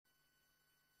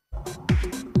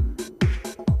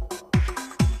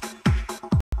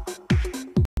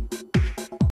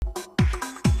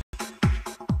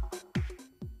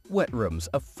Wet rooms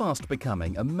are fast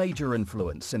becoming a major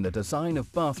influence in the design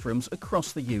of bathrooms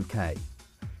across the UK.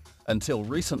 Until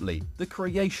recently, the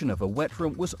creation of a wet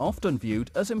room was often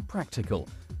viewed as impractical,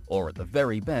 or at the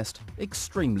very best,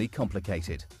 extremely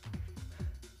complicated.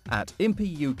 At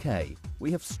Impey UK,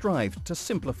 we have strived to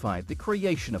simplify the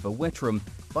creation of a wet room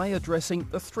by addressing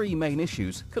the three main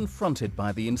issues confronted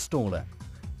by the installer: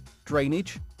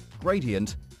 drainage,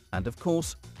 gradient, and of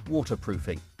course,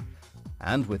 waterproofing.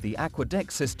 And with the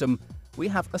Aquadec system, we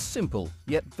have a simple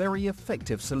yet very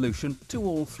effective solution to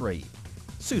all three,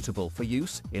 suitable for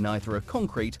use in either a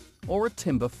concrete or a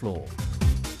timber floor.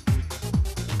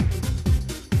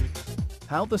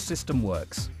 How the system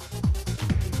works.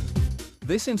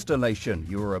 This installation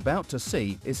you are about to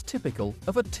see is typical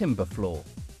of a timber floor.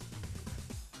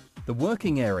 The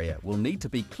working area will need to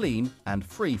be clean and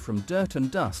free from dirt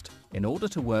and dust in order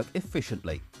to work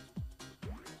efficiently.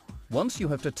 Once you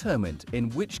have determined in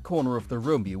which corner of the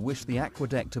room you wish the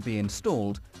Aquadec to be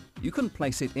installed, you can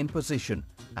place it in position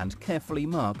and carefully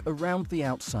mark around the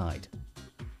outside.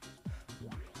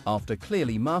 After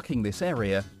clearly marking this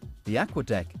area, the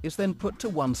Aquadec is then put to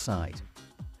one side.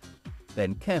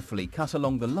 Then carefully cut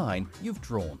along the line you've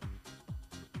drawn.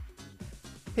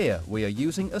 Here we are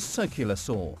using a circular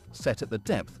saw set at the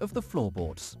depth of the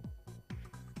floorboards.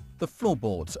 The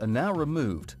floorboards are now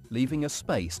removed, leaving a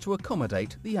space to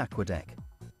accommodate the Aquadec.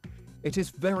 It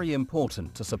is very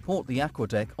important to support the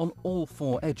Aquadec on all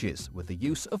four edges with the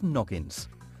use of noggins.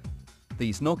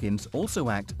 These noggins also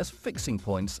act as fixing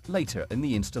points later in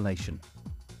the installation.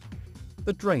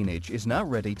 The drainage is now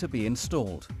ready to be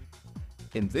installed.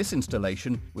 In this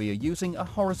installation, we are using a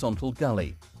horizontal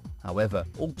gully. However,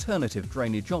 alternative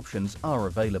drainage options are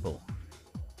available.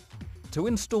 To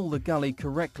install the gully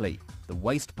correctly, the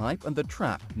waste pipe and the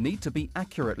trap need to be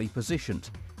accurately positioned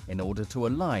in order to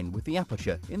align with the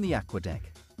aperture in the Aquadec.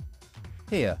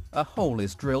 Here, a hole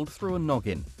is drilled through a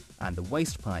noggin and the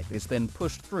waste pipe is then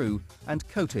pushed through and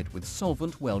coated with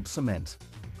solvent weld cement.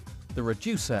 The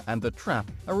reducer and the trap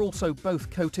are also both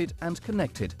coated and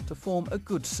connected to form a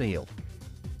good seal.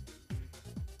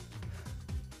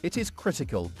 It is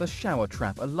critical the shower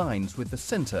trap aligns with the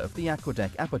center of the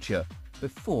Aquadec aperture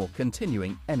before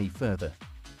continuing any further.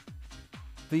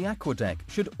 The Aquadec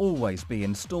should always be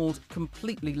installed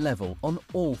completely level on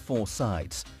all four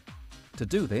sides. To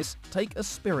do this, take a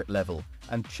spirit level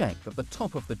and check that the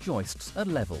top of the joists are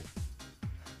level.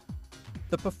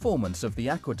 The performance of the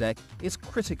Aquadec is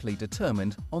critically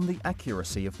determined on the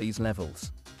accuracy of these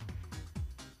levels.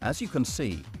 As you can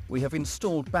see, we have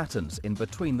installed battens in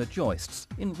between the joists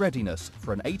in readiness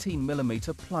for an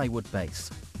 18mm plywood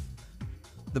base.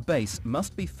 The base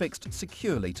must be fixed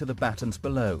securely to the battens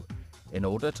below in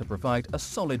order to provide a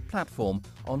solid platform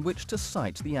on which to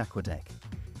site the Aquadec.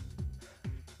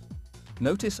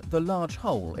 Notice the large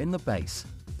hole in the base.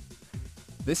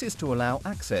 This is to allow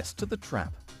access to the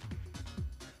trap.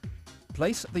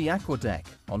 Place the Aquadec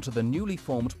onto the newly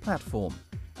formed platform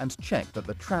and check that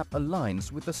the trap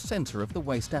aligns with the center of the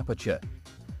waste aperture.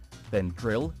 Then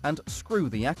drill and screw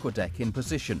the Aquadec in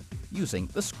position using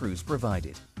the screws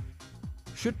provided.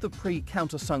 Should the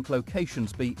pre-countersunk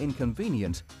locations be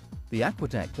inconvenient, the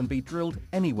Aquadec can be drilled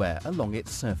anywhere along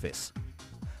its surface.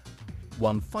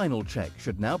 One final check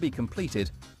should now be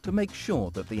completed to make sure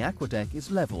that the Aquadec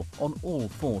is level on all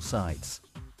four sides.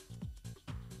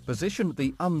 Position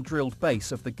the undrilled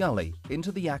base of the gully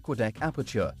into the Aquadec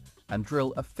aperture and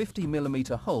drill a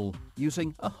 50mm hole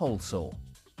using a hole saw.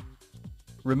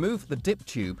 Remove the dip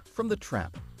tube from the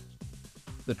trap.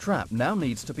 The trap now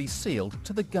needs to be sealed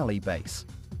to the gully base.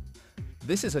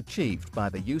 This is achieved by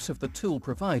the use of the tool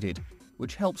provided,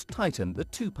 which helps tighten the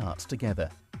two parts together.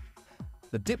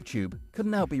 The dip tube can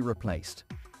now be replaced.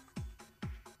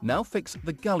 Now fix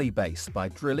the gully base by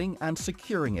drilling and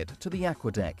securing it to the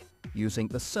Aquadec using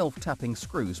the self-tapping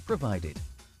screws provided.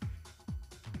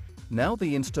 Now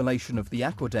the installation of the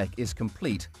Aquadec is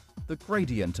complete, the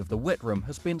gradient of the wet room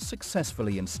has been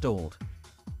successfully installed.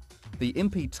 The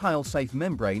Impey Tilesafe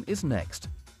membrane is next,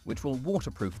 which will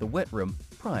waterproof the wet room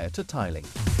prior to tiling.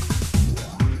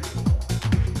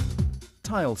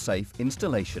 Tilesafe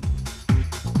installation.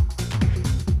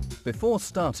 Before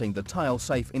starting the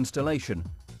Tilesafe installation,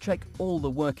 check all the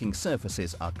working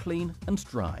surfaces are clean and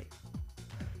dry.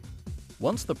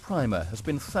 Once the primer has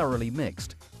been thoroughly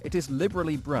mixed, it is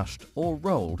liberally brushed or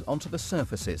rolled onto the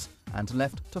surfaces and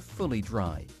left to fully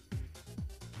dry.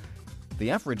 The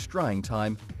average drying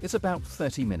time is about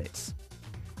 30 minutes.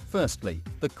 Firstly,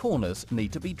 the corners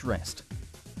need to be dressed.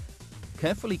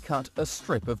 Carefully cut a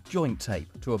strip of joint tape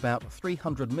to about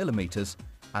 300mm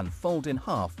and fold in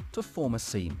half to form a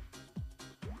seam.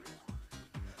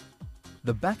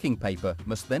 The backing paper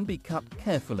must then be cut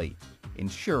carefully,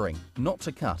 ensuring not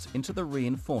to cut into the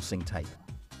reinforcing tape.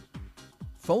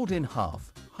 Fold in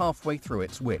half, halfway through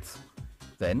its width.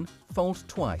 Then fold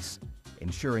twice,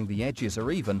 ensuring the edges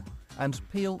are even, and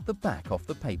peel the back off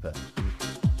the paper.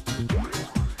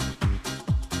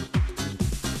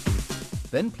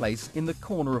 Then place in the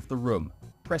corner of the room,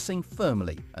 pressing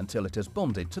firmly until it is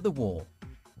bonded to the wall.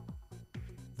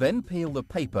 Then peel the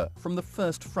paper from the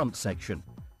first front section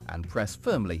and press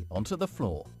firmly onto the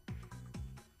floor.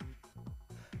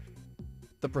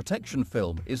 The protection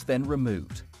film is then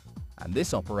removed, and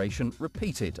this operation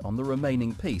repeated on the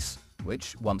remaining piece,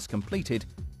 which, once completed,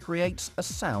 creates a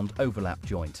sound overlap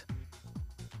joint.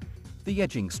 The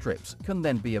edging strips can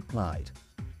then be applied,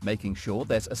 making sure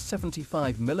there's a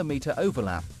 75mm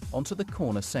overlap onto the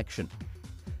corner section.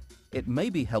 It may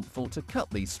be helpful to cut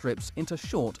these strips into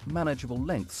short, manageable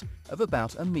lengths of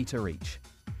about a metre each.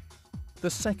 The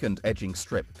second edging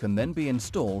strip can then be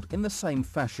installed in the same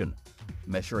fashion,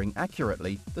 measuring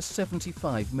accurately the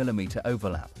 75mm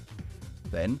overlap.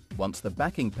 Then, once the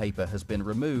backing paper has been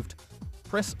removed,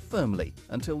 press firmly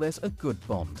until there's a good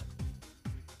bond.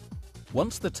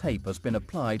 Once the tape has been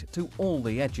applied to all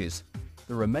the edges,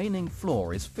 the remaining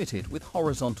floor is fitted with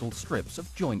horizontal strips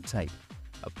of joint tape,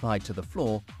 applied to the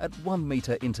floor at 1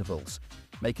 metre intervals,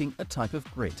 making a type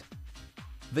of grid.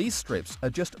 These strips are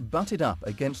just butted up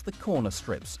against the corner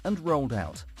strips and rolled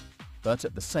out, but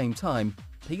at the same time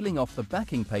peeling off the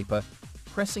backing paper,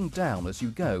 pressing down as you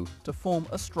go to form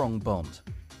a strong bond.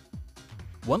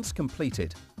 Once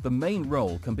completed, the main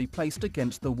roll can be placed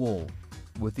against the wall,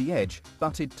 with the edge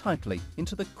butted tightly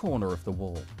into the corner of the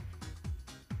wall.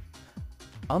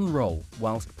 Unroll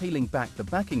whilst peeling back the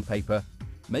backing paper,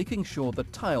 making sure the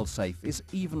Tilesafe is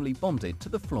evenly bonded to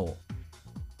the floor.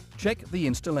 Check the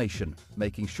installation,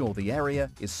 making sure the area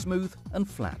is smooth and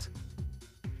flat.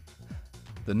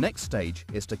 The next stage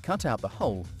is to cut out the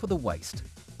hole for the waste.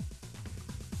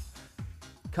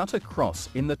 Cut a cross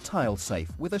in the Tilesafe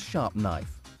with a sharp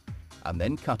knife, and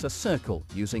then cut a circle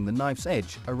using the knife's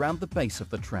edge around the base of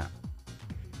the trap.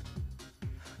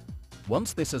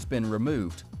 Once this has been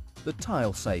removed, the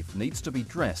Tilesafe needs to be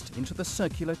dressed into the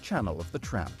circular channel of the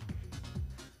trap.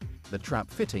 The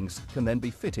trap fittings can then be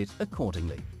fitted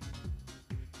accordingly.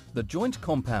 The joint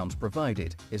compound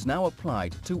provided is now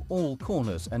applied to all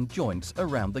corners and joints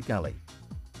around the gully.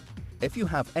 If you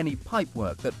have any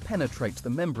pipework that penetrates the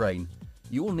membrane,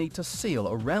 you will need to seal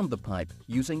around the pipe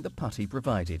using the putty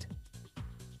provided.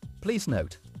 Please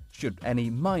note, should any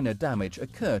minor damage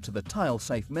occur to the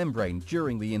Tilesafe membrane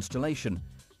during the installation,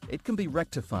 it can be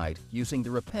rectified using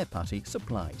the repair putty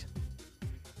supplied.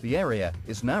 The area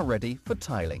is now ready for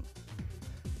tiling.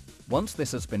 Once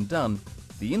this has been done,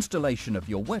 the installation of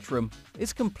your wet room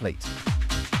is complete.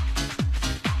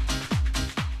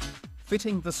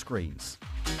 Fitting the screens.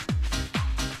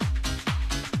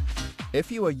 If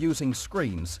you are using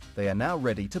screens, they are now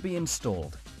ready to be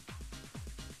installed.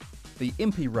 The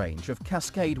Impey range of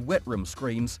Cascade wet room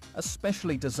screens are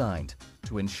specially designed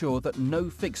to ensure that no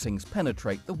fixings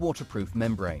penetrate the waterproof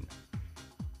membrane.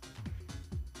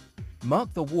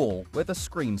 Mark the wall where the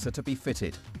screens are to be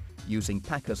fitted, using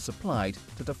packers supplied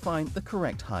to define the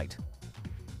correct height.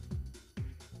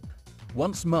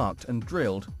 Once marked and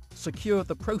drilled, secure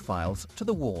the profiles to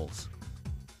the walls.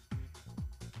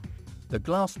 The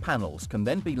glass panels can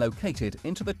then be located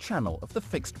into the channel of the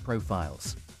fixed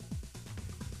profiles.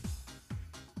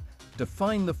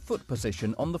 Define the foot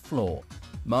position on the floor,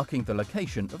 marking the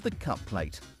location of the cut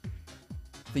plate.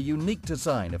 The unique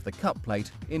design of the cut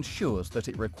plate ensures that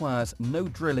it requires no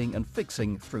drilling and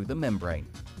fixing through the membrane.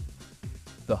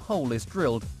 The hole is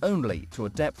drilled only to a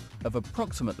depth of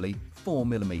approximately 4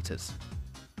 mm.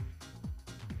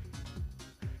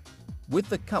 With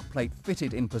the cut plate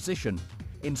fitted in position,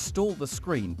 install the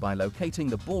screen by locating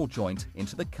the ball joint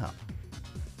into the cup.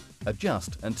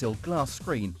 Adjust until glass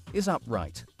screen is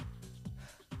upright.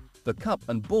 The cup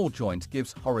and ball joint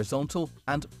gives horizontal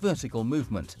and vertical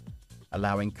movement,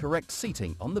 allowing correct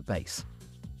seating on the base.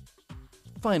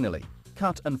 Finally,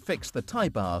 cut and fix the tie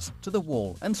bars to the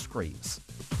wall and screens.